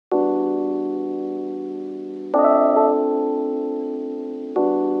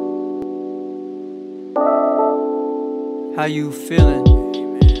How you feeling?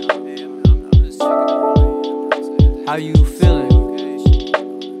 How you feeling?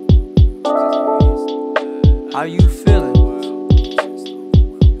 How you feeling?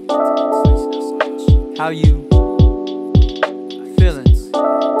 How you feeling?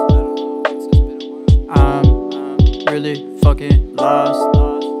 I'm really fucking lost.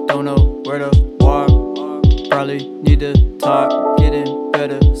 Don't know where to walk. Probably need to talk. Getting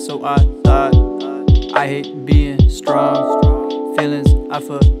better, so I thought. I hate being strong. Feelings I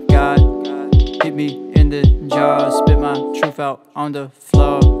forgot. Hit me in the jaw. Spit my truth out on the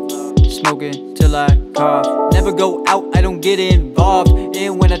floor. Smoking till I cough. Never go out, I don't get involved.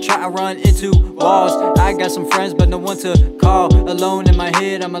 And when I try, I run into walls. I got some friends, but no one to call. Alone in my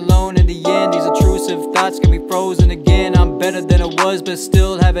head, I'm alone in the end. These intrusive thoughts get me frozen again. I'm better than I was, but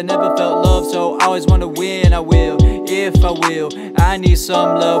still haven't ever felt love. So I always wanna win, I will, if I will. I need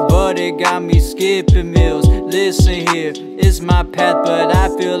some love, but it got me skipping meals. Listen here, it's my path, but I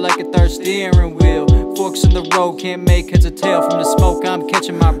feel like a third steering wheel. Forks in the road, can't make heads or tail. From the smoke, I'm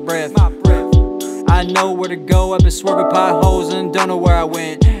catching my breath. I know where to go, I've been swerving potholes and don't know where I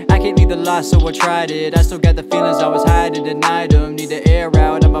went. I can't leave the lie, so I tried it. I still got the feelings I was hiding, denied them. Need the air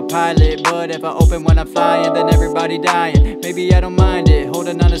out, I'm a pilot. But if I open when I'm flying, then everybody dying. Maybe I don't mind it,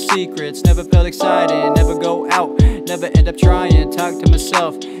 holding on to secrets. Never felt exciting, never go out, never end up trying. Talk to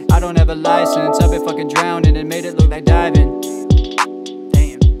myself, I don't have a license. I've been fucking drowning and made it look like diving.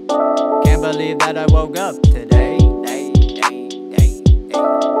 Damn, can't believe that I woke up today.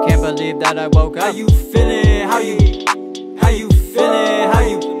 Can't believe that I woke up. How you feeling? How you feeling? How you feeling? How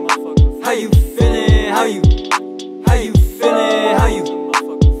you feeling? How you feeling? How you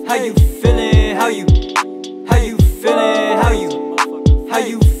feeling? How you feeling? How you feeling? How you feeling? How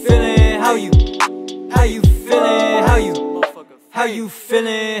you feeling? How you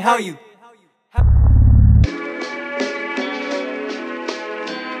feeling? How you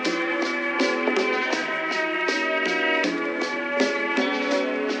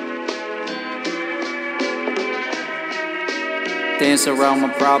dance around my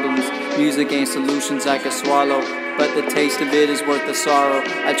problems. Music ain't solutions I can swallow, but the taste of it is worth the sorrow.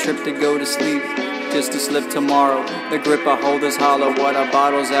 I trip to go to sleep, just to slip tomorrow. The grip I hold is hollow, what I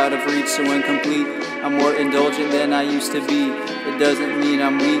bottle's out of reach, so incomplete. I'm more indulgent than I used to be. It doesn't mean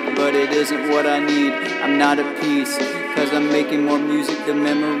I'm weak, but it isn't what I need. I'm not at peace, cause I'm making more music than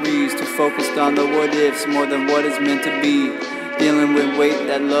memories. Too focused on the what ifs, more than what is meant to be. Dealing with weight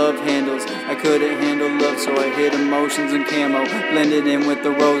that love handles. I couldn't handle love, so I hid emotions in camo. Blended in with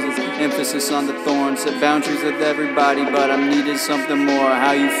the roses, emphasis on the thorns. Set boundaries with everybody, but I needed something more.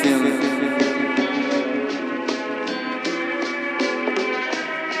 How you feeling?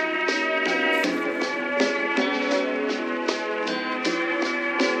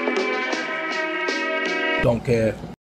 Don't care.